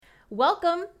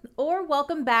Welcome or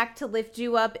welcome back to Lift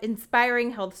You Up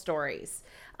Inspiring Health Stories.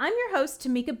 I'm your host,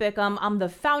 Tamika Bickham. I'm the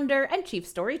founder and chief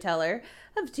storyteller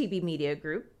of TB Media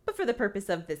Group. But for the purpose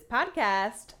of this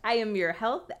podcast, I am your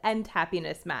health and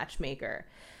happiness matchmaker.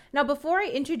 Now, before I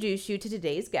introduce you to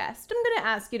today's guest, I'm going to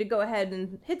ask you to go ahead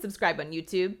and hit subscribe on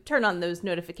YouTube, turn on those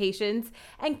notifications,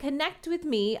 and connect with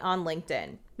me on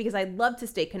LinkedIn because I'd love to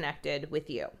stay connected with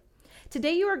you.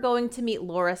 Today you are going to meet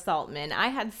Laura Saltman. I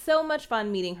had so much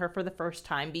fun meeting her for the first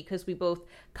time because we both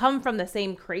come from the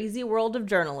same crazy world of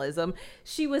journalism.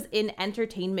 She was in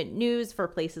entertainment news for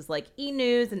places like E!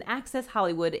 News and Access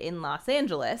Hollywood in Los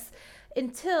Angeles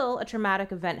until a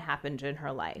traumatic event happened in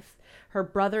her life. Her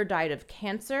brother died of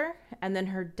cancer, and then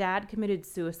her dad committed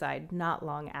suicide not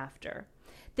long after.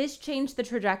 This changed the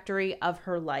trajectory of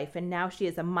her life, and now she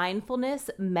is a mindfulness,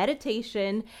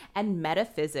 meditation, and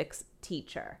metaphysics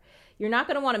teacher. You're not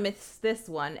going to want to miss this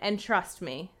one, and trust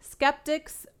me,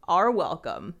 skeptics are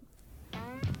welcome.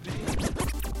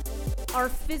 Our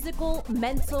physical,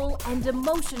 mental, and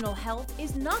emotional health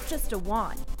is not just a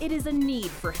want. It is a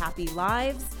need for happy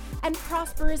lives and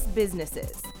prosperous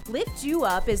businesses. Lift You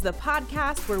Up is the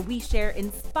podcast where we share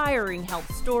inspiring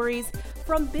health stories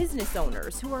from business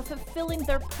owners who are fulfilling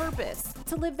their purpose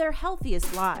to live their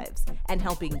healthiest lives and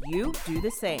helping you do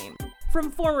the same. From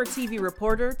former TV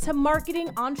reporter to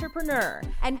marketing entrepreneur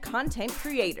and content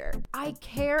creator, I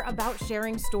care about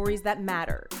sharing stories that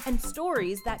matter and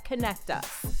stories that connect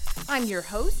us. I'm your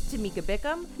host, Tamika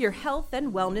Bickham, your health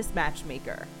and wellness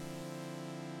matchmaker.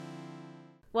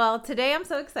 Well, today I'm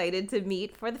so excited to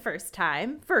meet for the first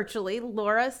time, virtually,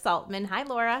 Laura Saltman. Hi,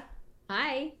 Laura.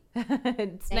 Hi.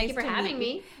 It's Thank nice you for to having meet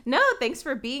me. you. No, thanks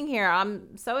for being here.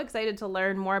 I'm so excited to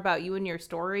learn more about you and your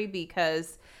story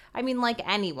because, I mean, like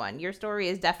anyone, your story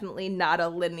is definitely not a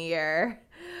linear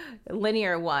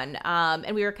one.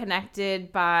 And we were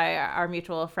connected by our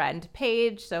mutual friend,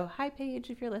 Paige. So hi, Paige,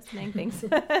 if you're listening. Thanks.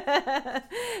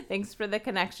 Thanks for the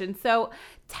connection. So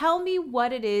tell me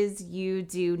what it is you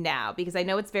do now, because I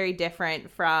know it's very different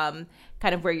from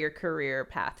kind of where your career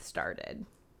path started.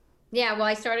 Yeah, well,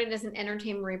 I started as an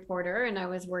entertainment reporter and I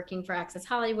was working for Access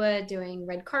Hollywood, doing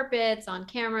red carpets, on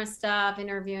camera stuff,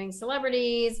 interviewing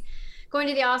celebrities, going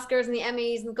to the Oscars and the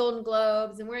Emmys and the Golden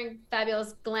Globes and wearing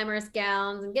fabulous, glamorous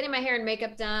gowns and getting my hair and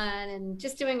makeup done and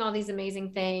just doing all these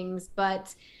amazing things.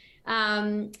 But,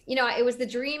 it was the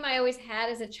dream I always had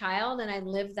as a child and I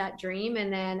lived that dream.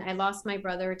 And then I lost my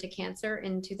brother to cancer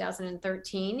in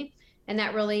 2013. And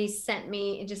that really sent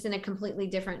me just in a completely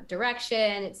different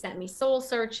direction. It sent me soul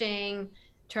searching,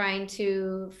 trying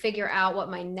to figure out what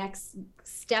my next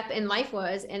step in life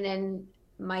was. And then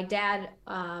my dad,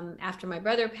 after my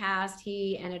brother passed,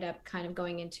 he ended up kind of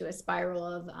going into a spiral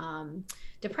of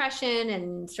depression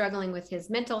and struggling with his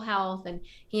mental health. And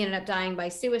he ended up dying by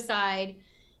suicide.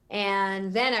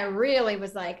 And then I really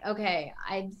was like, okay,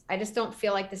 I just don't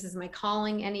feel like this is my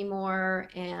calling anymore.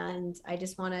 And I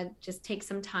just want to just take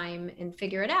some time and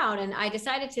figure it out. And I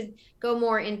decided to go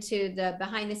more into the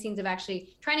behind the scenes of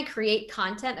actually trying to create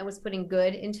content that was putting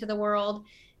good into the world.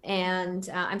 And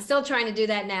I'm still trying to do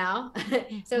that now.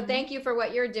 So thank you for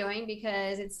what you're doing,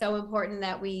 because it's so important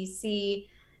that we see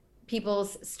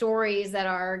people's stories that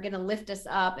are going to lift us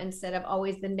up instead of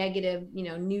always the negative,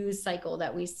 news cycle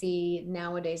that we see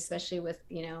nowadays, especially with,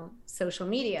 social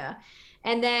media.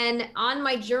 And then on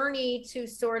my journey to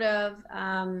sort of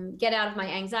get out of my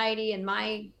anxiety and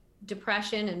my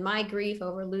depression and my grief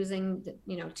over losing,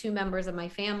 two members of my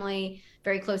family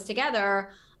very close together,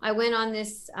 I went on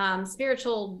this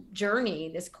spiritual journey,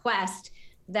 this quest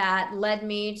that led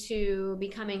me to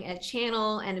becoming a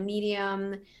channel and a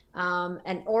medium,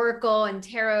 an oracle and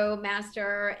tarot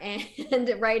master,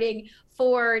 and writing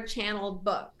 4 channeled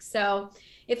books. So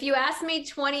if you asked me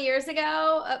 20 years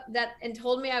ago and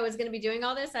told me I was going to be doing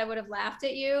all this, I would have laughed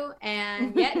at you.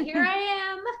 And yet here I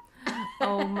am.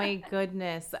 Oh my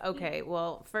goodness. Okay.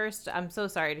 Well, first, I'm so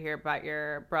sorry to hear about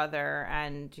your brother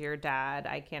and your dad.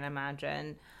 I can't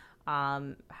imagine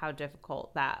how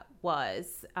difficult that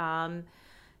was.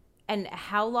 And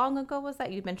how long ago was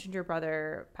that? You mentioned your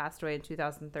brother passed away in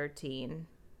 2013.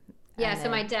 Yeah, so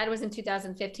my dad was in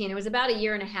 2015. It was about a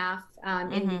year and a half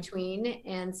in between.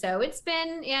 And so it's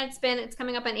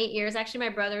coming up on 8 years. Actually, my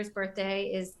brother's birthday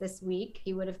is this week.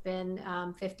 He would have been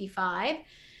 55.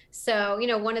 So,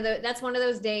 that's one of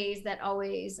those days that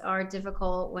always are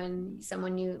difficult when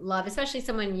someone you love, especially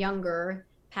someone younger,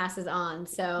 passes on.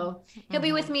 So he'll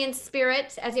be with me in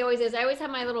spirit, as he always is. I always have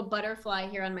my little butterfly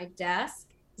here on my desk.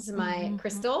 This is my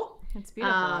crystal. It's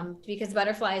beautiful. Because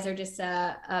butterflies are just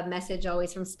a message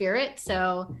always from spirit.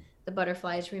 So the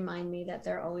butterflies remind me that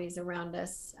they're always around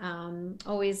us,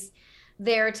 always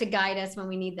there to guide us when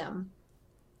we need them.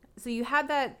 So you had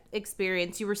that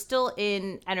experience. You were still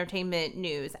in entertainment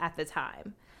news at the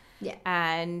time. Yeah.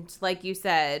 And like you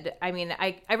said, I mean,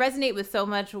 I resonate with so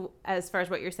much as far as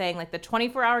what you're saying, like the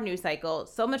 24-hour news cycle,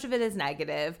 so much of it is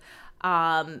negative.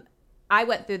 I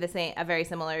went through a very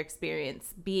similar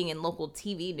experience being in local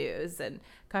TV news and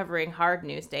covering hard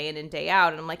news day in and day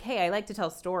out. And I'm like, hey, I like to tell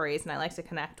stories and I like to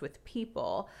connect with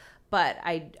people, but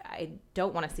I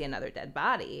don't want to see another dead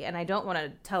body. And I don't want to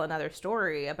tell another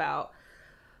story about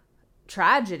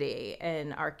tragedy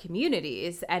in our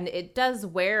communities, and it does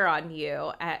wear on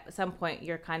you at some point.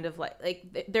 You're kind of like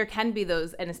there can be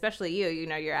those, and especially you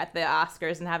know, you're at the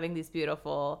Oscars and having these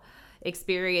beautiful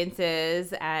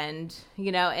experiences and,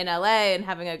 you know, in LA and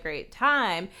having a great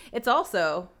time. It's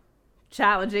also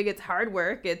challenging, it's hard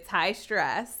work, it's high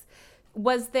stress.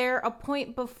 Was there a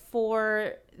point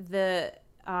before the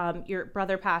your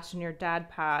brother passed and your dad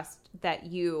passed that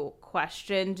you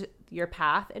questioned your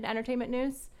path in entertainment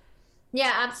news?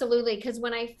 Yeah, absolutely. Because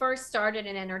when I first started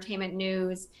in entertainment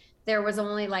news, there was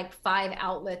only like 5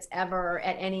 outlets ever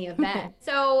at any event.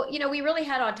 So, you know, we really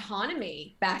had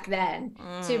autonomy back then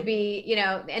to be, you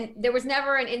know, and there was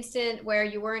never an instant where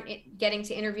you weren't getting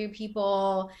to interview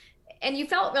people and you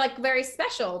felt like very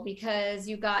special because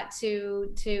you got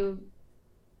to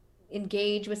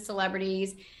engage with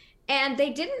celebrities. And they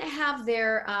didn't have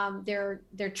their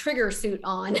trigger suit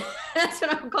on. That's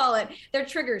what I'll call it. Their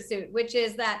trigger suit, which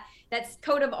is that's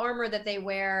coat of armor that they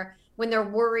wear when they're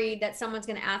worried that someone's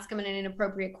going to ask them an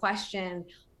inappropriate question,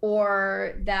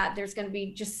 or that there's going to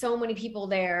be just so many people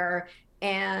there,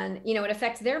 and you know, it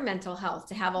affects their mental health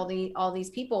to have all these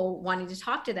people wanting to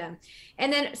talk to them.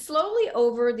 And then slowly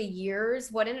over the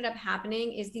years, what ended up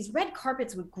happening is these red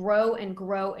carpets would grow and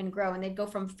grow and grow, and they'd go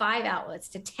from 5 outlets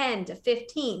to 10 to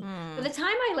 15. By the time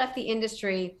I left the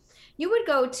industry, you would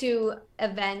go to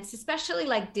events, especially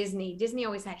like Disney. Disney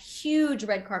always had huge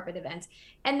red carpet events,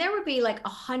 and there would be like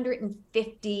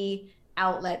 150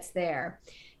 outlets there.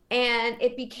 And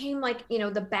it became like, you know,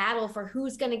 the battle for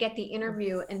who's going to get the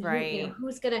interview and who, you know,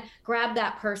 who's going to grab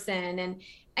that person. And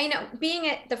I know being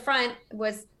at the front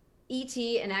was ET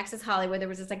and Access Hollywood. There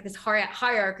was this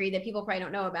hierarchy that people probably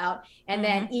don't know about. And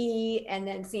then E, and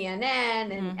then CNN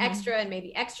and Extra, and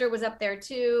maybe Extra was up there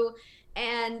too.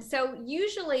 And so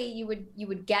usually you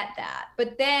would get that.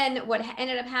 But then what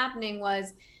ended up happening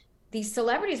was these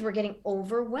celebrities were getting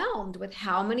overwhelmed with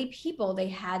how many people they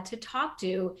had to talk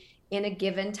to in a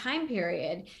given time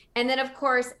period. And then of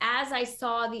course, as I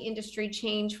saw the industry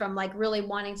change from like really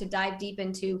wanting to dive deep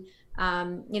into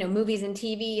you know, movies and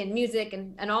TV and music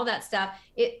and all that stuff,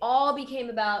 it all became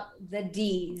about the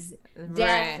D's: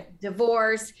 death,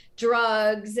 divorce,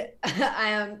 drugs,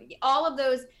 all of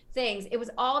those things. It was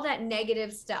all that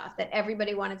negative stuff that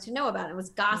everybody wanted to know about. It was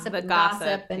gossip and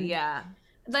gossip and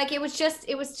like it was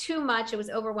too much. It was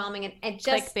overwhelming, and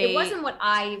it wasn't what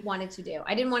I wanted to do.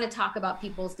 I didn't want to talk about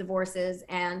people's divorces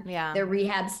and their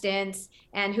rehab stints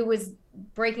and who was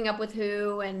breaking up with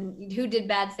who and who did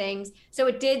bad things. So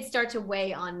it did start to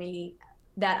weigh on me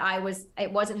that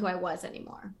it wasn't who I was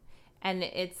anymore. And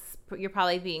you're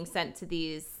probably being sent to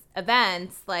these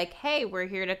events like, hey, we're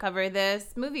here to cover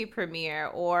this movie premiere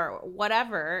or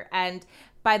whatever. And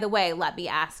by the way, let me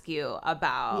ask you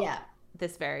about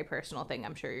this very personal thing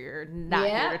I'm sure you're not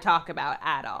here to talk about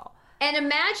at all. And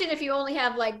imagine if you only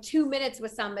have like 2 minutes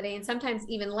with somebody, and sometimes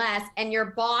even less, and your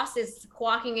boss is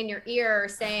squawking in your ear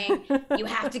saying, you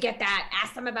have to get that,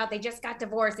 ask them about, they just got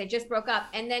divorced, they just broke up.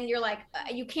 And then you're like,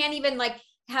 you can't even like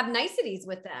have niceties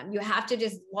with them. You have to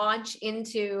just launch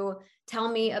into, tell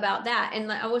me about that.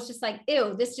 And I was just like,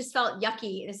 ew, this just felt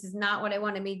yucky. This is not what I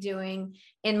want to be doing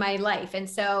in my life. And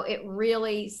so it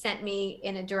really sent me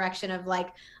in a direction of like,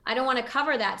 I don't want to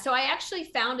cover that. So I actually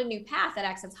found a new path at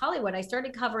Access Hollywood. I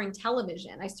started covering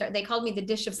television. They called me the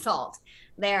dish of salt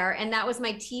there. And that was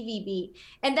my TV beat.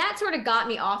 And that sort of got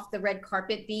me off the red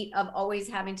carpet beat of always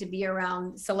having to be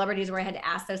around celebrities where I had to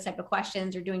ask those type of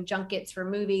questions or doing junkets for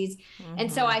movies.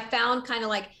 And so I found kind of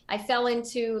like, I fell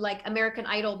into like American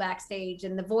Idol backstage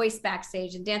and The Voice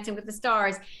backstage and Dancing with the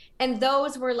Stars. And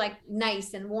those were like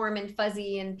nice and warm and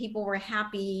fuzzy, and people were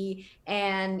happy,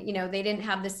 and you know, they didn't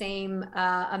have the same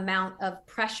amount of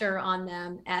pressure on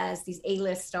them as these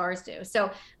A-list stars do. So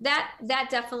that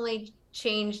definitely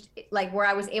changed, like where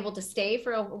I was able to stay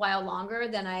for a while longer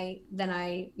than I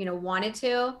you know, wanted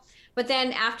to. But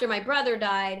then after my brother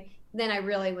died, then I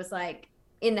really was like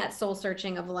in that soul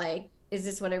searching of like, is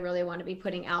this what I really want to be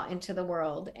putting out into the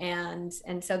world? And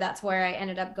so that's where I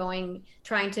ended up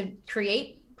trying to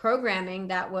create programming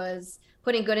that was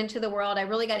putting good into the world. I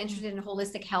really got interested in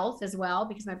holistic health as well,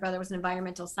 because my brother was an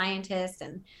environmental scientist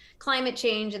and climate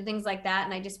change and things like that.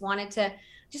 And I just wanted to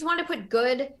put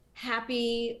good,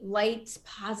 happy, light,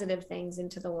 positive things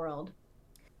into the world.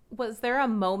 Was there a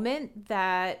moment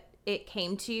that it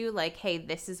came to you like, hey,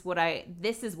 this is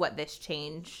what this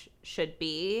change should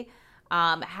be?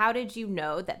 How did you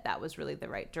know that was really the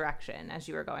right direction as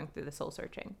you were going through the soul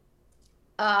searching?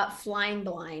 Flying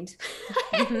blind.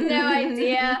 I had no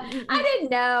idea. I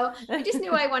didn't know. I just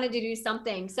knew I wanted to do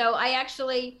something. So I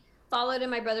actually followed in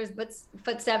my brother's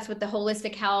footsteps with the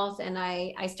holistic health. And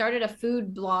I started a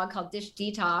food blog called Dish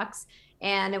Detox.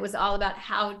 And it was all about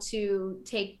how to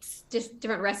take just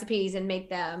different recipes and make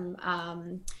them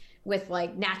with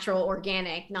like natural,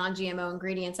 organic, non-GMO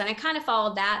ingredients. And I kind of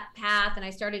followed that path, and I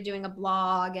started doing a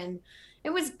blog, and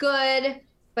it was good,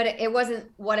 but it wasn't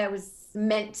what I was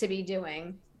meant to be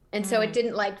doing. And so it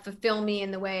didn't like fulfill me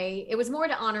in the way. It was more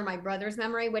to honor my brother's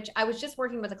memory, which I was just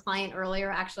working with a client earlier,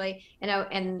 actually,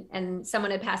 and someone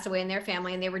had passed away in their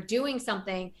family, and they were doing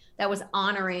something that was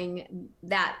honoring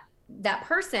that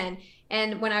person.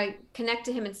 And when I connect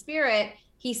to him in spirit,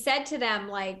 he said to them,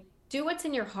 like, do what's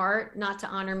in your heart, not to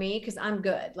honor me, because I'm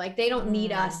good. Like, they don't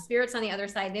need us. Spirits on the other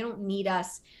side, they don't need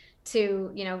us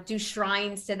to, do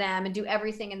shrines to them and do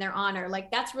everything in their honor.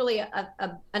 Like, that's really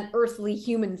an earthly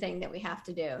human thing that we have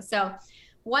to do. So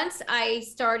once I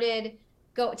started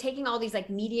taking all these like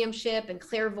mediumship and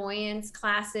clairvoyance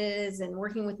classes and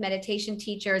working with meditation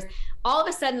teachers, all of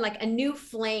a sudden like a new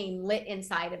flame lit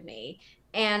inside of me.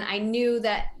 And I knew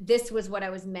that this was what I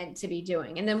was meant to be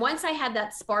doing. And then once I had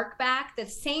that spark back, the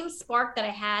same spark that I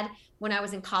had when I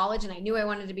was in college and I knew I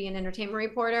wanted to be an entertainment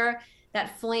reporter,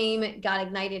 that flame got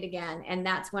ignited again. And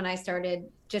that's when I started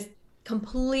just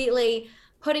completely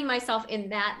putting myself in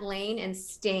that lane and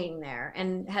staying there,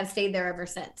 and have stayed there ever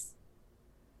since.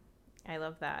 I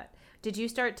love that. Did you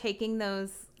start taking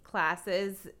those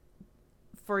classes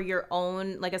for your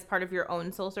own, like as part of your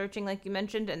own soul searching, like you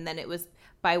mentioned, and then it was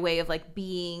by way of like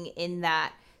being in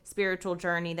that spiritual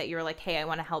journey that you're like, hey, I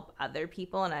want to help other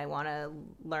people and I want to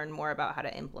learn more about how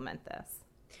to implement this?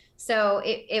 So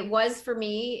it was for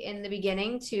me in the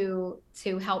beginning to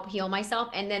help heal myself.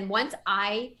 And then once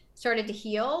I started to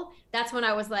heal, that's when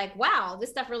I was like, wow, this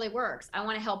stuff really works. I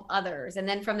want to help others. And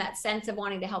then from that sense of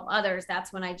wanting to help others,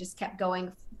 that's when I just kept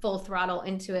going full throttle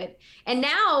into it. And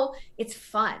now it's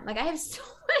fun. Like, I have so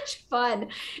much fun.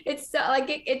 It's so like,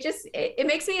 it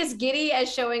makes me as giddy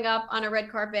as showing up on a red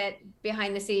carpet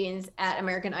behind the scenes at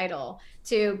American Idol.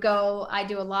 I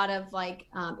do a lot of like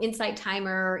Insight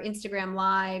Timer, Instagram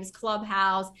Lives,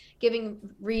 Clubhouse, giving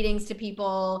readings to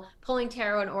people, pulling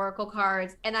tarot and oracle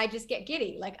cards. And I just get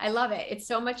giddy. Like, I love it. It's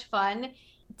so much fun.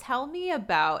 Tell me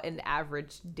about an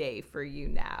average day for you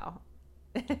now.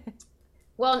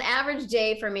 Well, an average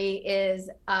day for me is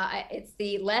it's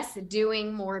the less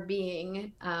doing, more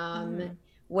being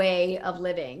way of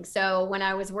living. So when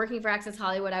I was working for Access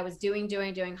Hollywood, I was doing,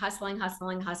 hustling.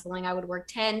 I would work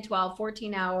 10, 12,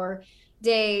 14-hour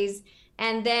days.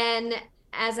 And then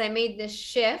as I made this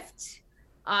shift,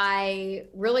 I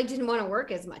really didn't want to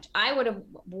work as much. I would have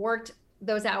worked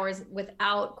those hours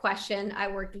without question. I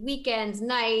worked weekends,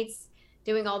 nights,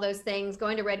 doing all those things,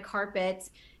 going to red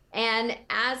carpets. And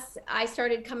as I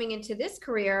started coming into this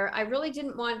career, I really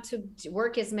didn't want to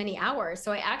work as many hours.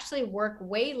 So I actually work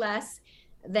way less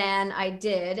than I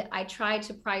did. I tried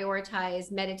to prioritize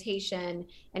meditation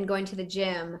and going to the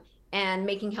gym and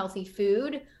making healthy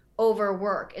food over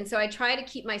work. And so I try to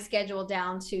keep my schedule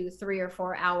down to 3 or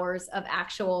 4 hours of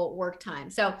actual work time.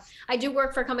 So I do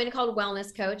work for a company called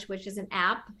Wellness Coach, which is an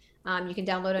app you can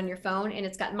download on your phone, and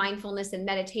it's got mindfulness and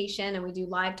meditation, and we do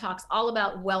live talks all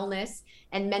about wellness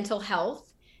and mental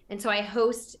health. And so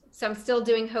I'm still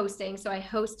doing hosting. So I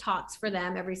host talks for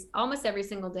them almost every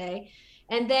single day.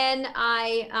 And then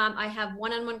I have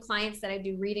one-on-one clients that I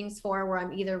do readings for, where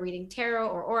I'm either reading tarot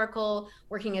or oracle,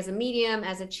 working as a medium,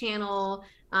 as a channel,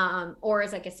 or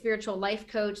as like a spiritual life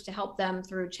coach to help them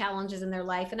through challenges in their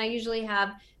life. And I usually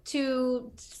have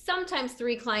 2, sometimes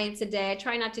 3 clients a day. I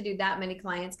try not to do that many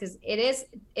clients because it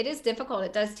is difficult.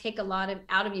 It does take a lot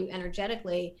out of you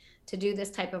energetically to do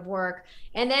this type of work.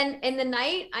 And then in the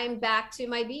night, I'm back to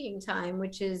my being time,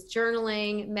 which is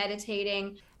journaling,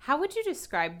 meditating. How would you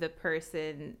describe the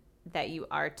person that you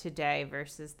are today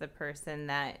versus the person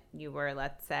that you were,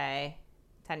 let's say,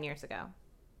 10 years ago?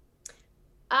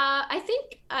 I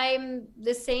think I'm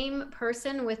the same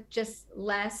person with just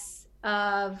less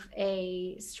of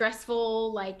a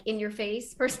stressful, like in your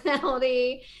face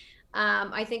personality.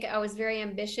 I think I was very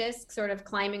ambitious, sort of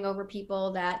climbing over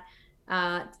people that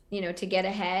to get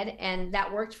ahead. And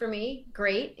that worked for me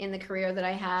great in the career that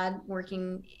I had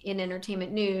working in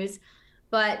entertainment news.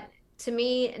 But to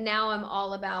me, now I'm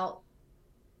all about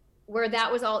where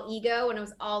that was all ego and it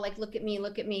was all like, look at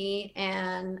me.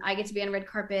 And I get to be on red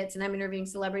carpets and I'm interviewing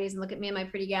celebrities and look at me in my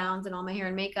pretty gowns and all my hair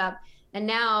and makeup. And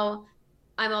now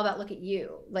I'm all about, look at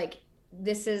you. Like,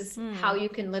 this is how you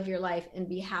can live your life and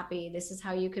be happy. This is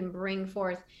how you can bring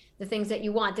forth the things that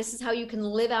you want. This is how you can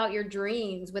live out your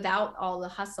dreams without all the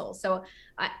hustle. So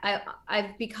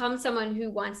I've become someone who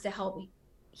wants to help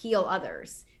heal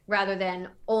others rather than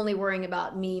only worrying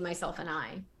about me, myself, and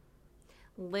I.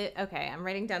 Okay, I'm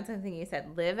writing down something you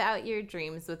said. Live out your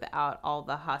dreams without all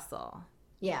the hustle.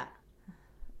 Yeah.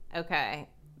 Okay.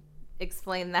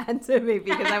 Explain that to me,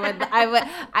 because I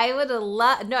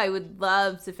would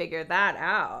love to figure that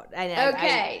out.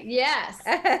 Yes.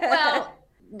 Well,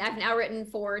 I've now written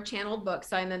 4 channeled books.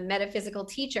 So I'm a metaphysical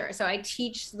teacher. So I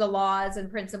teach the laws and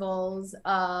principles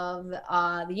of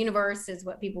the universe, is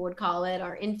what people would call it,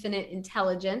 our infinite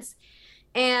intelligence.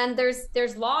 And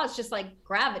there's laws just like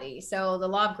gravity. So the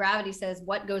law of gravity says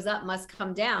what goes up must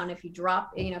come down. If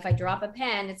I drop a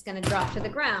pen, it's going to drop to the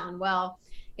ground. Well,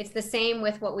 it's the same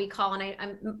with what we call,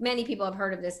 and many people have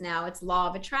heard of this now, it's law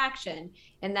of attraction.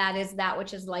 And that is that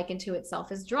which is likened to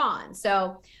itself is drawn.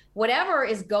 So whatever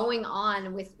is going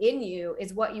on within you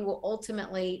is what you will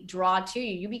ultimately draw to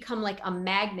you. You become like a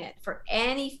magnet for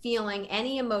any feeling,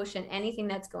 any emotion, anything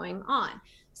that's going on.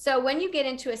 So when you get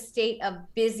into a state of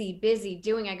busy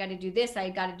doing, I got to do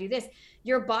this,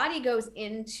 your body goes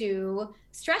into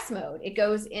stress mode. It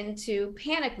goes into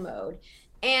panic mode,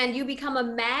 and you become a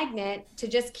magnet to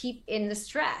just keep in the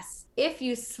stress. If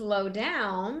you slow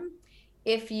down,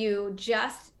 if you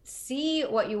just see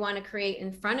what you want to create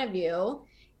in front of you,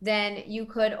 then you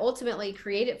could ultimately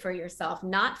create it for yourself,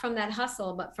 not from that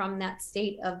hustle, but from that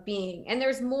state of being. And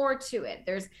there's more to it.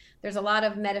 There's a lot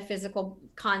of metaphysical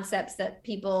concepts that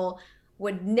people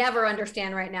would never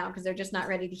understand right now because they're just not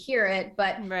ready to hear it.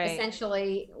 But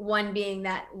essentially, one being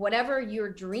that whatever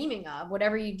you're dreaming of,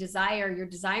 whatever you desire, you're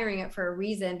desiring it for a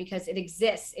reason, because it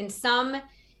exists in some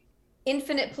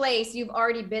infinite place. You've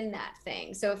already been that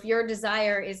thing. So if your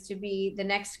desire is to be the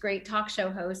next great talk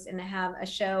show host and to have a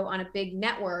show on a big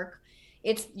network,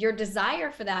 it's your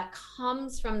desire for that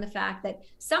comes from the fact that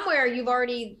somewhere you're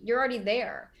already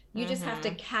there. You just have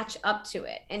to catch up to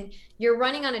it. And you're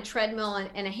running on a treadmill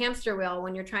and a hamster wheel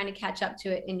when you're trying to catch up to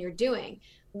it in your doing.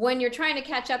 When you're trying to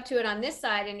catch up to it on this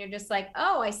side and you're just like,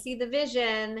 oh, I see the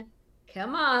vision.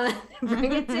 Come on,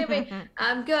 bring it to me.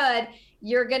 I'm good.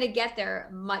 You're going to get there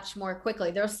much more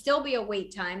quickly. There'll still be a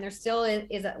wait time. There still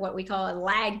is what we call a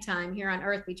lag time here on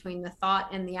Earth between the thought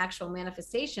and the actual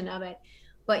manifestation of it.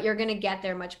 But you're going to get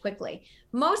there much quickly.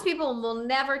 Most people will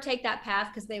never take that path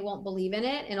because they won't believe in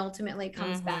it. And ultimately it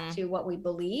comes back to what we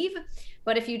believe.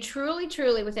 But if you truly,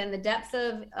 within the depths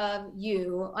of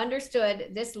you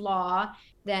understood this law,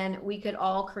 then we could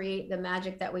all create the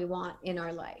magic that we want in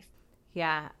our life.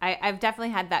 Yeah, I've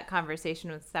definitely had that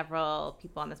conversation with several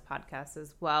people on this podcast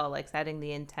as well, like setting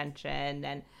the intention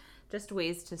and just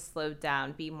ways to slow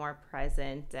down, be more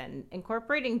present, and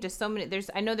incorporating just so many.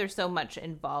 I know there's so much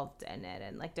involved in it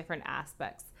and like different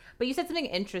aspects. But you said something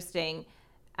interesting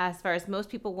as far as most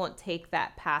people won't take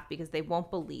that path because they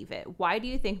won't believe it. Why do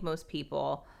you think most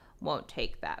people won't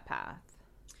take that path?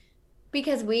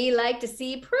 Because we like to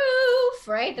see proof,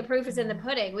 right? The proof is in the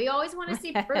pudding. We always want to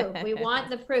see proof. We want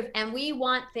the proof, and we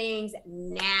want things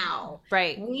now.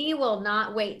 Right. We will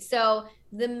not wait. So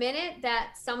the minute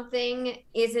that something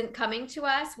isn't coming to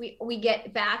us, we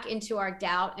get back into our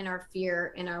doubt and our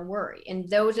fear and our worry. And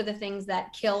those are the things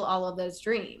that kill all of those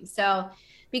dreams. So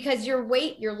because your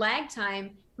lag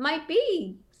time might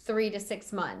be 3 to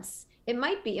 6 months. It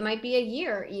might be a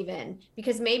year even,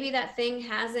 because maybe that thing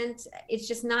it's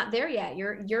just not there yet.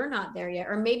 You're not there yet.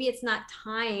 Or maybe it's not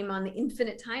time on the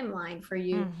infinite timeline for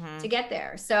you to get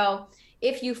there. So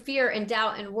if you fear and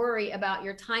doubt and worry about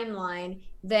your timeline,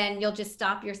 then you'll just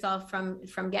stop yourself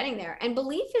from getting there. And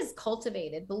belief is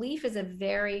cultivated. Belief is a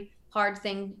very hard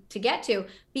thing to get to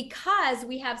because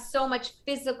we have so much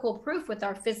physical proof with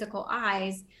our physical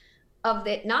eyes of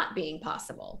it not being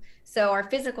possible. So our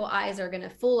physical eyes are going to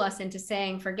fool us into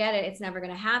saying, forget it, it's never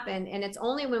going to happen. And it's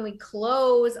only when we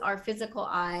close our physical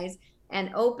eyes and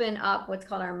open up what's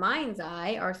called our mind's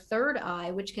eye, our third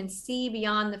eye, which can see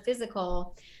beyond the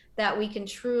physical, that we can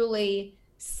truly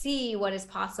see what is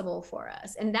possible for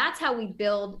us. And that's how we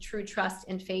build true trust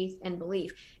and faith and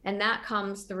belief. And that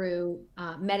comes through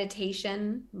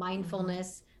meditation,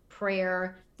 mindfulness,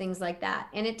 prayer, things like that.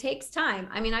 And it takes time.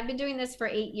 I mean, I've been doing this for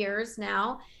 8 years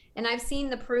now, and I've seen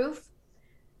the proof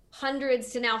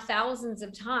hundreds to now thousands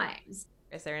of times.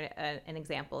 Is there an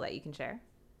example that you can share?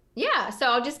 Yeah, so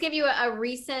I'll just give you a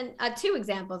recent, two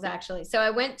examples actually. So I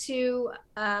went to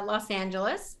Los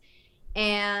Angeles,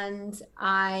 and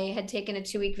I had taken a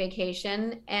 2-week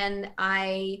vacation, and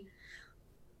I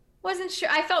wasn't sure.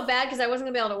 I felt bad because I wasn't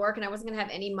gonna be able to work, and I wasn't gonna have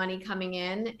any money coming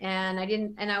in. And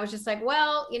I was just like,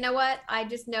 well, you know what? I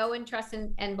just know and trust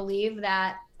and believe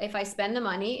that if I spend the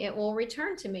money, it will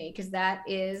return to me, because that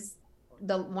is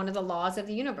one of the laws of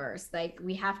the universe. Like,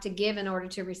 we have to give in order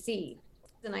to receive.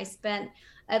 And I spent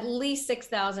at least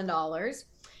 $6,000.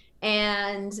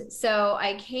 And so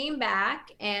I came back,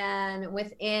 and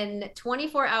within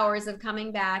 24 hours of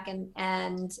coming back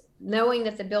and knowing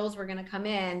that the bills were going to come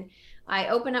in, I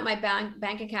opened up my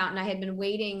bank account, and I had been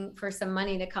waiting for some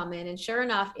money to come in. And sure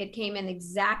enough, it came in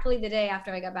exactly the day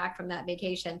after I got back from that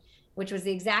vacation, which was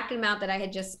the exact amount that I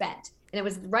had just spent. And it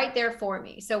was right there for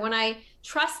me. So when I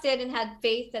trusted and had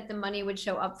faith that the money would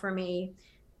show up for me,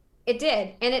 it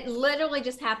did. And it literally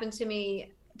just happened to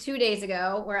me 2 days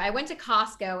ago, where I went to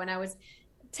Costco, and I was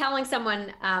telling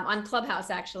someone on Clubhouse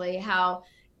actually how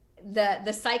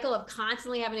the cycle of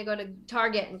constantly having to go to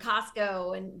Target and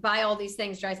Costco and buy all these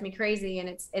things drives me crazy. And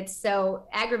it's so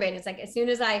aggravating. It's like, as soon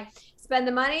as I spend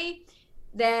the money,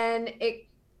 then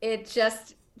it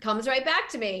just comes right back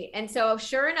to me. And so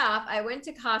sure enough, I went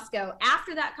to Costco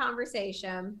after that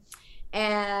conversation,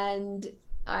 and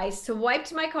I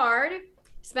swiped my card,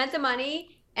 spent the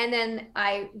money, and then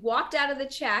I walked out of the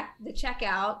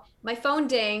checkout, my phone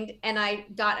dinged, and I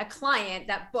got a client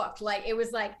that booked. Like, it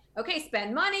was like, okay,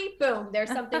 spend money, boom, there's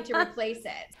something to replace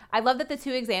it. I love that the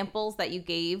 2 examples that you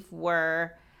gave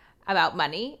were about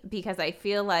money, because I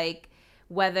feel like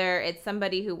whether it's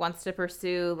somebody who wants to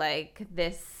pursue like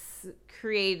this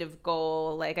creative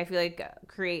goal, like I feel like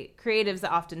creatives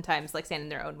oftentimes like stand in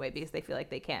their own way because they feel like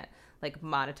they can't like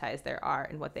monetize their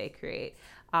art and what they create.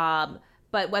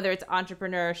 But whether it's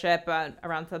entrepreneurship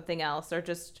around something else, or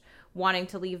just wanting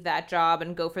to leave that job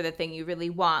and go for the thing you really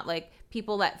want, like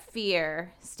people let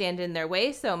fear stand in their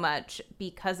way so much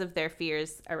because of their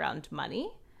fears around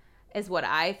money is what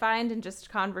I find in just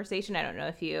conversation. I don't know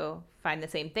if you find the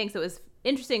same thing. So it was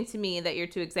interesting to me that your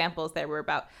 2 examples there were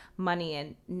about money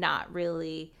and not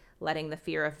really letting the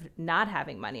fear of not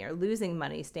having money or losing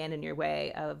money stand in your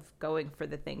way of going for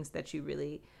the things that you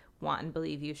really want and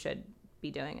believe you should be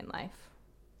doing in life.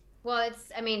 Well,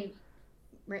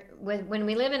 when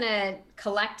we live in a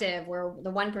collective where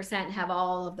the 1% have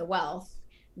all of the wealth,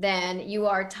 then you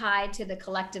are tied to the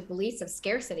collective beliefs of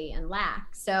scarcity and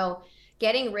lack. So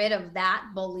getting rid of that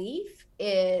belief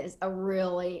is a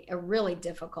really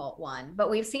difficult one. But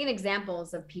we've seen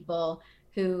examples of people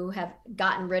who have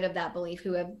gotten rid of that belief,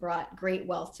 who have brought great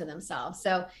wealth to themselves.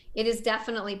 So it is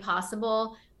definitely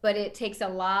possible, but it takes a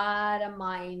lot of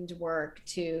mind work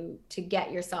to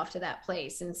get yourself to that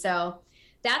place. And so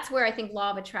that's where I think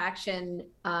law of attraction,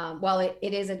 while it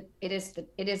is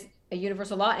a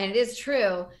universal law, and it is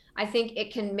true, I think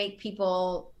it can make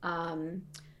people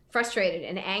frustrated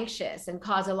and anxious and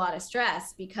cause a lot of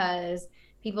stress, because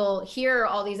people hear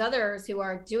all these others who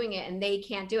are doing it and they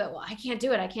can't do it. Well, I can't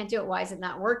do it. Why is it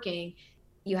not working?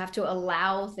 You have to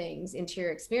allow things into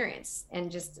your experience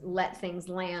and just let things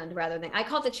land, rather than, I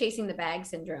call it the chasing the bag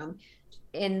syndrome.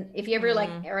 And if you ever like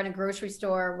are in a grocery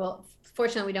store, well,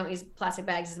 fortunately we don't use plastic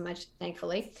bags as much,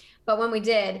 thankfully. But when we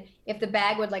did, if the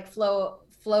bag would like float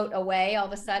away all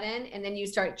of a sudden, and then you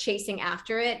start chasing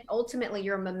after it, ultimately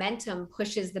your momentum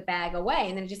pushes the bag away,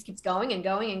 and then it just keeps going and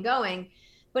going and going.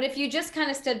 But if you just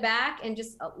kind of stood back and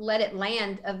just let it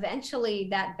land, eventually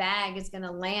that bag is going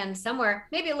to land somewhere,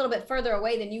 maybe a little bit further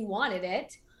away than you wanted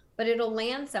it, but it'll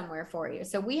land somewhere for you.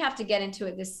 So we have to get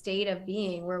into this state of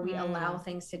being where we allow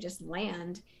things to just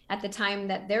land at the time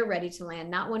that they're ready to land,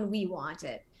 not when we want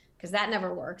it, because that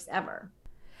never works ever.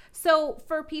 So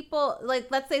for people, like,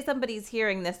 let's say somebody's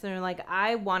hearing this and they're like,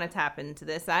 I want to tap into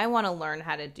this, I want to learn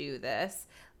how to do this,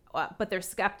 but they're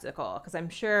skeptical, because I'm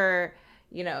sure,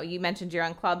 you know, you mentioned you're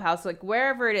on Clubhouse, like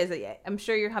wherever it is, I'm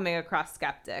sure you're coming across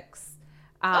skeptics.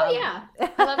 Oh yeah,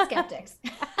 I love skeptics.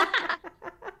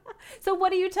 So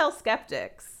what do you tell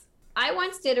skeptics? I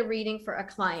once did a reading for a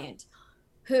client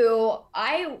who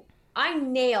I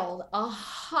nailed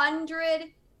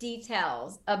 100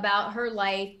 details about her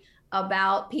life,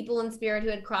 about people in spirit who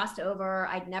had crossed over.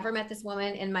 I'd never met this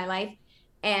woman in my life,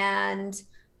 and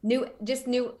knew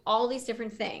all these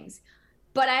different things.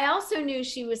 But I also knew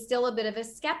she was still a bit of a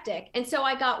skeptic. And so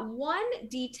I got one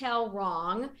detail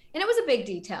wrong, and it was a big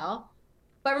detail.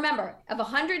 But remember, of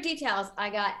 100 details, I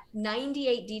got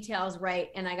 98 details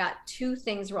right, and I got 2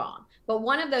 things wrong. But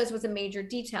one of those was a major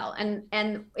detail. And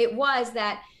it was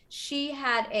that she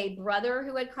had a brother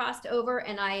who had crossed over,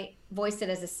 and I voiced it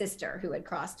as a sister who had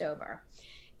crossed over.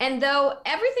 And though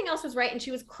everything else was right and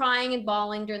she was crying and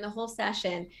bawling during the whole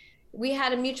session, we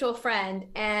had a mutual friend.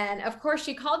 And of course,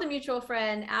 she called the mutual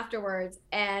friend afterwards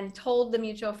and told the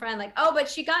mutual friend, like, oh, but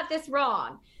she got this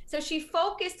wrong. So she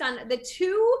focused on the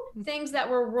two things that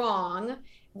were wrong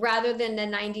rather than the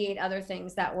 98 other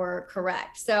things that were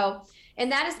correct. So,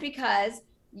 and that is because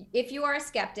if you are a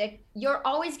skeptic, you're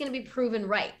always going to be proven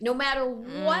right. No matter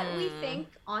what we think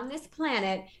on this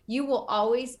planet, you will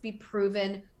always be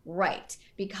proven right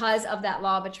because of that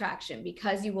law of attraction,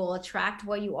 because you will attract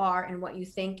what you are and what you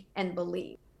think and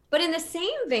believe. But in the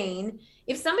same vein,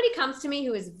 if somebody comes to me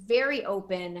who is very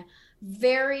open,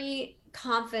 very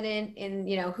confident in,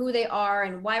 you know, who they are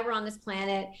and why we're on this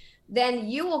planet, then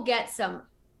you will get some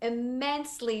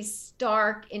immensely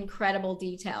stark, incredible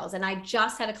details. And I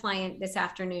just had a client this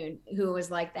afternoon who was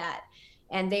like that.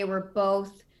 And they were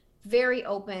both very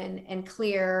open and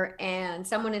clear, and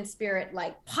someone in spirit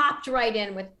like popped right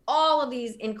in with all of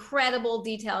these incredible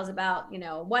details about, you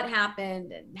know, what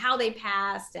happened and how they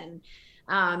passed. And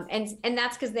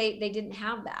that's because they didn't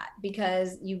have that,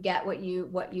 because you get what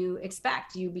you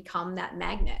expect. You become that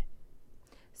magnet.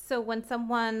 So when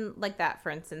someone like that, for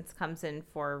instance, comes in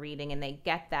for a reading and they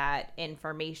get that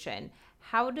information,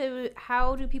 how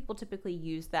do people typically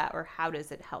use that, or how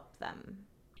does it help them?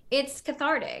 It's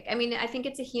cathartic. I mean, I think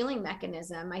it's a healing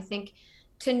mechanism. I think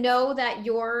to know that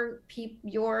your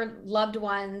loved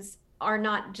ones are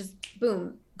not just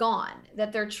boom gone,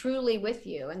 that they're truly with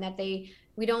you, and that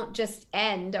we don't just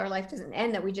end, our life doesn't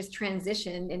end, that we just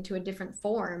transition into a different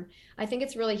form. I think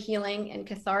it's really healing and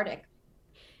cathartic.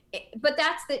 But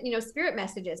that's the, you know, spirit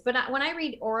messages. But when I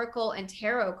read oracle and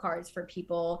tarot cards for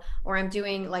people, or I'm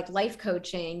doing like life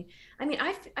coaching, I mean,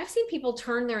 I've seen people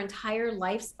turn their entire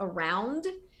lives around.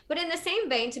 But in the same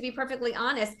vein, to be perfectly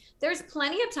honest, there's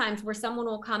plenty of times where someone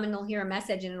will come and they'll hear a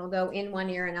message and it'll go in one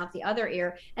ear and out the other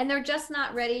ear, and they're just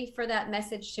not ready for that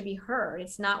message to be heard.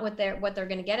 It's not what they're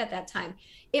going to get at that time.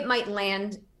 It might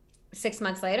land 6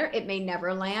 months later. It may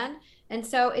never land. And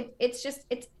so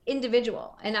it's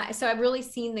individual. And so I've really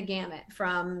seen the gamut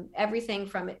from everything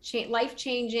from life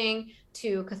changing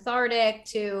to cathartic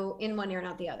to in one ear and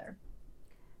out the other.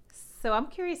 So I'm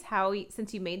curious how,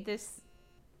 since you made this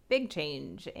big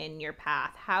change in your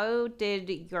path, how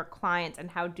did your clients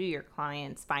and how do your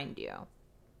clients find you?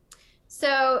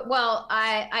 So, well,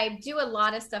 I do a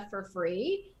lot of stuff for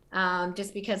free,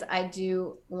 just because I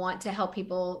do want to help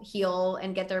people heal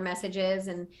and get their messages.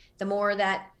 And the more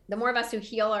of us who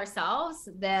heal ourselves,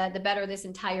 the better this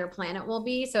entire planet will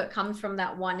be. So it comes from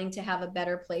that wanting to have a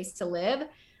better place to live.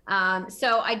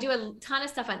 So I do a ton of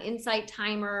stuff on Insight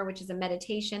Timer, which is a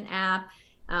meditation app.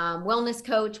 Wellness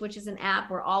Coach, which is an app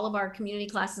where all of our community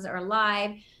classes are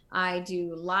live. I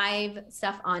do live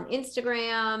stuff on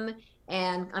Instagram,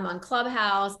 and I'm on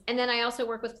Clubhouse. And then I also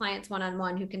work with clients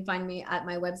one-on-one, who can find me at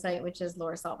my website, which is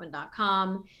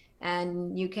laurasaltman.com.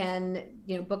 And you can,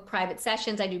 you know, book private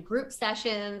sessions. I do group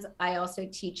sessions. I also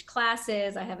teach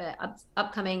classes. I have an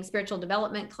upcoming spiritual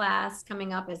development class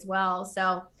coming up as well.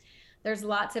 So there's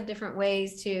lots of different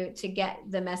ways to get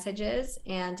the messages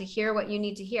and to hear what you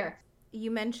need to hear. You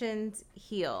mentioned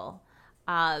heal.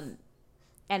 And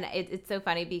it's so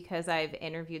funny because I've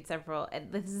interviewed several, and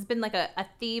this has been like a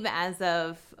theme as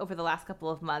of over the last couple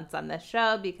of months on this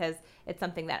show, because it's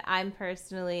something that I'm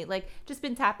personally like just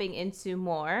been tapping into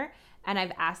more. And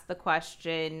I've asked the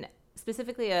question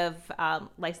specifically of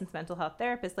licensed mental health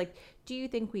therapists, like, do you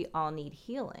think we all need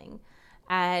healing?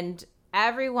 And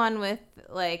everyone with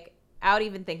like, out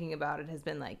even thinking about it, has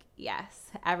been like,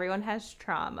 yes, everyone has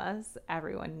traumas.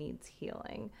 Everyone needs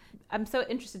healing. I'm so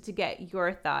interested to get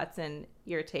your thoughts and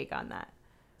your take on that.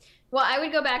 Well, I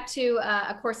would go back to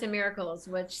A Course in Miracles,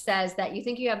 which says that you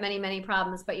think you have many, many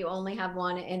problems, but you only have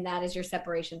one, and that is your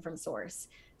separation from source.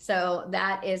 So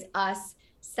that is us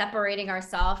separating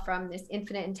ourselves from this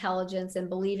infinite intelligence and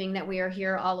believing that we are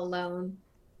here all alone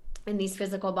in these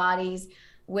physical bodies,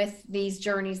 with these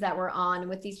journeys that we're on,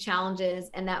 with these challenges,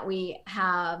 and that we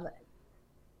have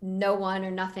no one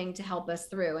or nothing to help us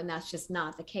through. And that's just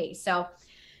not the case. So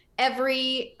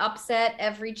every upset,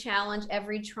 every challenge,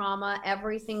 every trauma,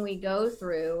 everything we go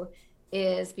through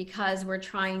is because we're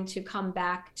trying to come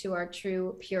back to our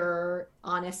true, pure,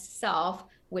 honest self,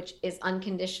 which is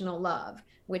unconditional love,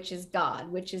 which is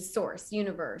God, which is source,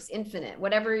 universe, infinite,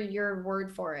 whatever your word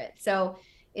for it. So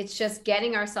it's just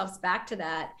getting ourselves back to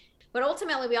that. But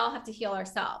ultimately, we all have to heal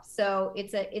ourselves. So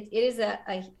it is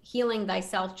a healing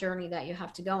thyself journey that you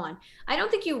have to go on. I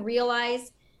don't think you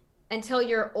realize until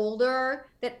you're older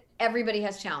that everybody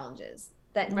has challenges.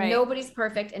 that Right. nobody's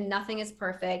perfect and nothing is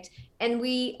perfect. And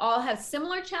we all have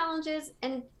similar challenges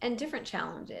and different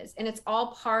challenges. And it's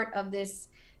all part of this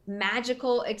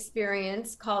magical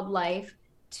experience called life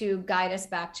to guide us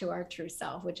back to our true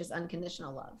self, which is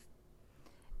unconditional love.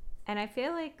 And I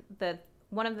feel like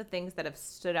one of the things that have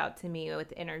stood out to me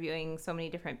with interviewing so many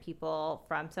different people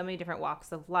from so many different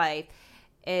walks of life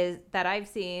is that I've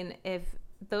seen if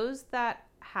those that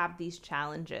have these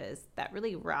challenges that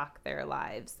really rock their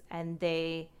lives and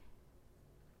they,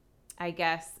 I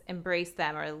guess, embrace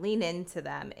them or lean into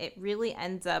them, it really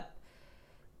ends up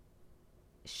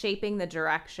shaping the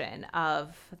direction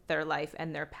of their life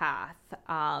and their path.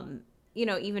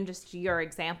 Even just your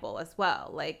example as well.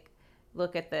 Like,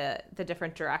 look at the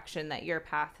different direction that your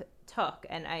path took.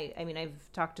 And I mean,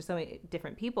 I've talked to so many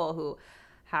different people who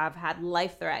have had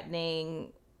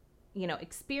life-threatening,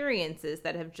 experiences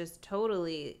that have just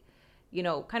totally,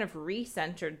 kind of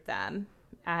recentered them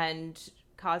and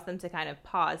caused them to kind of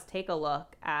pause, take a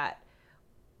look at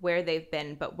where they've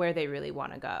been, but where they really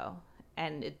want to go.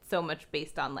 And it's so much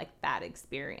based on like that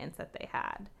experience that they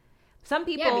had. Some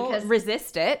people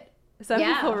resist it. Some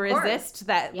people resist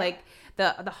that, like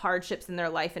the hardships in their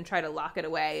life and try to lock it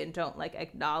away and don't like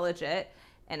acknowledge it.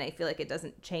 And I feel like it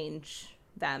doesn't change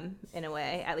them in a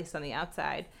way, at least on the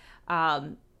outside.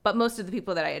 But most of the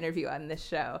people that I interview on this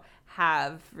show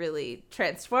have really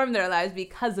transformed their lives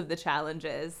because of the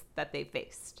challenges that they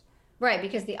faced. Right,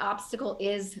 because the obstacle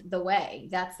is the way.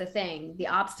 That's the thing. The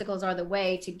obstacles are the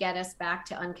way to get us back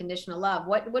to unconditional love.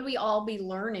 What would we all be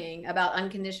learning about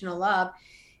unconditional love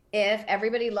if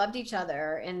everybody loved each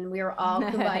other and we were all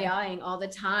kumbaya-ing all the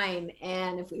time,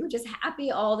 and if we were just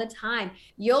happy all the time?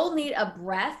 You'll need a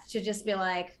breath to just be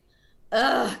like,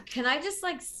 ugh, can I just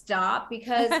like stop?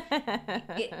 Because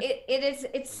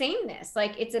it's sameness.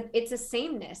 Like it's a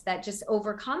sameness that just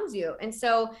overcomes you. And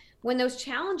so when those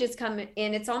challenges come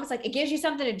in, it's almost like it gives you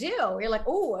something to do. You're like,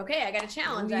 oh, okay, I got a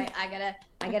challenge. I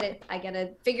gotta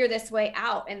figure this way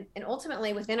out. And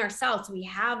ultimately within ourselves, we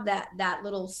have that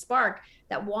little spark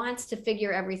that wants to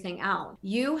figure everything out.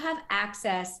 You have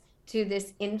access to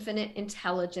this infinite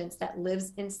intelligence that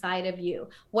lives inside of you,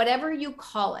 whatever you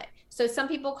call it. So some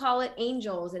people call it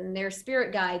angels and their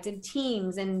spirit guides and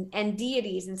teams and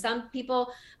deities. And some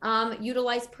people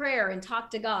utilize prayer and talk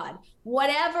to God.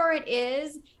 Whatever it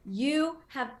is, you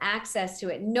have access to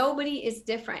it. Nobody is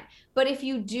different. But if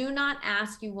you do not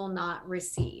ask, you will not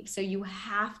receive. So you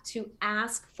have to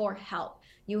ask for help.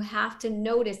 You have to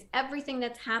notice everything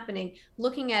that's happening,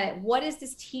 looking at it. What is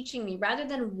this teaching me rather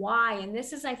than why? And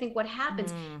this is, I think, what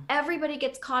happens. Everybody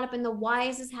gets caught up in the why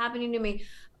is this happening to me?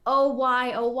 Oh,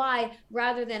 why,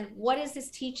 rather than what is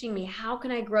this teaching me? How can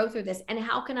I grow through this? And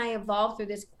how can I evolve through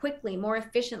this quickly, more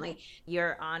efficiently?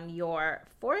 You're on your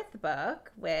fourth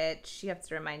book, which you have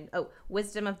to remind,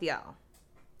 Wisdom of the All.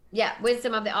 Yeah,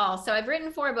 Wisdom of the All. So I've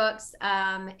written 4 books,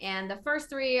 and the first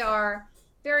 3 are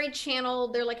very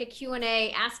channeled. They're like a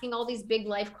Q&A, asking all these big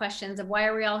life questions of why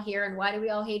are we all here and why do we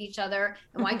all hate each other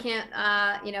and why can't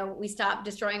we stop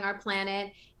destroying our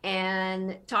planet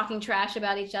and talking trash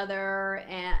about each other,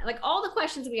 and like all the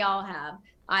questions we all have,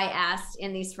 I asked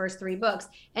in these first 3 books.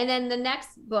 And then the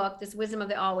next book, this Wisdom of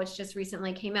the All, which just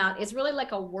recently came out, is really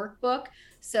like a workbook.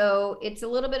 So it's a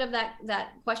little bit of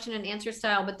that question and answer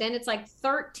style, but then it's like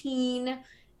 13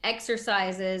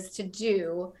 exercises to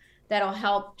do that'll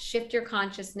help shift your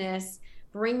consciousness,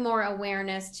 bring more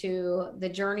awareness to the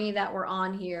journey that we're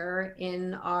on here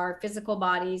in our physical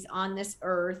bodies on this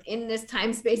earth, in this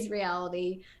time-space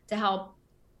reality, to help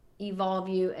evolve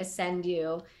you, ascend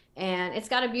you. And it's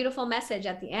got a beautiful message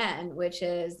at the end, which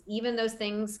is even those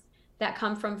things that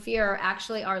come from fear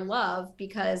actually are love,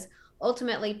 because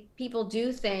ultimately people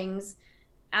do things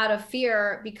out of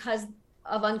fear because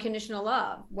of unconditional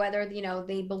love, whether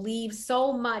they believe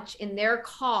so much in their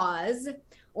cause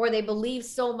or they believe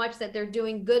so much that they're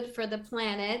doing good for the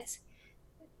planet,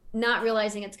 not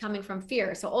realizing it's coming from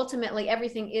fear. So ultimately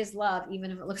everything is love,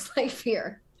 even if it looks like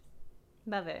fear.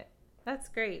 Love it. That's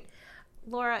great.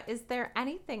 Laura, is there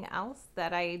anything else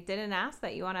that I didn't ask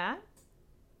that you want to add?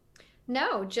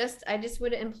 No, I just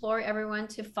would implore everyone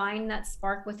to find that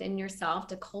spark within yourself,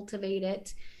 to cultivate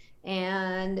it,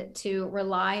 and to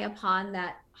rely upon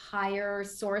that higher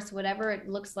source, whatever it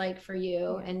looks like for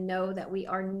you, and know that we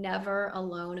are never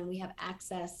alone and we have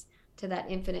access to that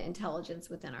infinite intelligence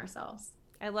within ourselves.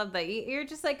 I love that. You're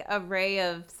just like a ray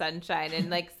of sunshine and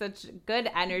like such good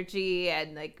energy,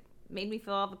 and like made me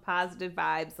feel all the positive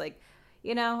vibes. Like,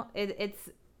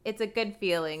 it's a good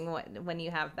feeling when you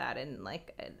have that and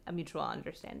like a mutual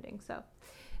understanding. So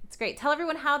it's great. Tell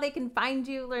everyone how they can find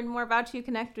you, learn more about you,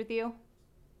 connect with you.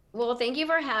 Well, thank you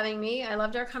for having me. I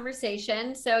loved our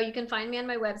conversation. So you can find me on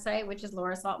my website, which is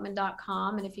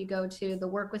laurasaltman.com. And if you go to the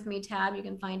Work With Me tab, you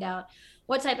can find out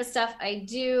what type of stuff I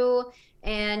do.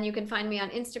 And you can find me on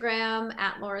Instagram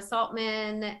at Laura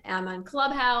Saltman. I'm on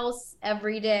Clubhouse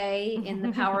every day in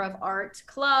the Power of Art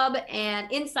Club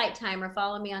and Insight Timer.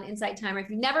 Follow me on Insight Timer. If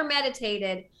you've never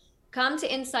meditated, come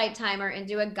to Insight Timer and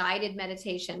do a guided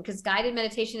meditation, because guided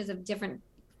meditation is a different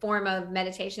form of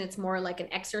meditation. It's more like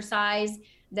an exercise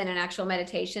than an actual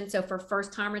meditation. So for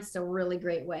first timers, it's a really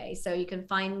great way. So you can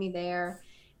find me there,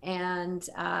 and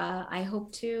I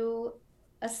hope to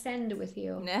ascend with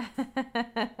you.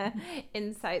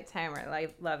 Insight Timer. I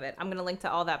love it. I'm going to link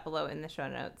to all that below in the show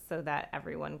notes so that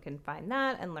everyone can find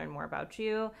that and learn more about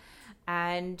you.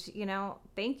 And,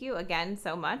 thank you again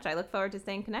so much. I look forward to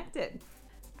staying connected.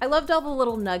 I loved all the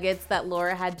little nuggets that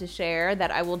Laura had to share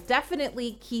that I will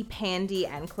definitely keep handy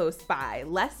and close by.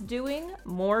 Less doing,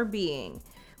 more being.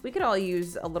 We could all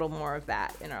use a little more of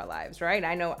that in our lives, right?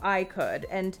 I know I could.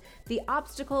 And the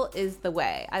obstacle is the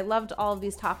way. I loved all of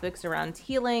these topics around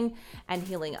healing and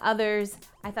healing others.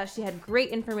 I thought she had great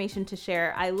information to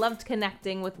share. I loved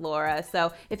connecting with Laura.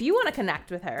 So if you want to connect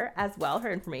with her as well,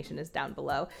 her information is down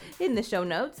below in the show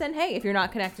notes. And hey, if you're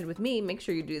not connected with me, make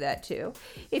sure you do that too.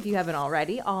 If you haven't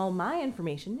already, all my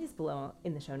information is below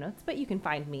in the show notes, but you can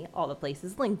find me all the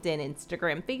places: LinkedIn,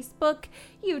 Instagram, Facebook,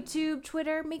 YouTube,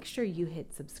 Twitter. Make sure you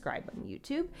hit subscribe on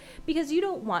YouTube because you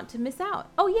don't want to miss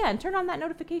out. Oh yeah, and turn on that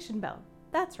notification bell.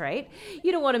 That's right.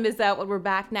 You don't want to miss out when we're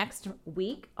back next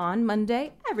week on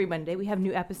Monday. Every Monday we have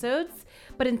new episodes.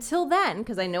 But until then,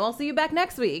 because I know I'll see you back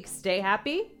next week, stay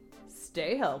happy,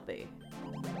 stay healthy.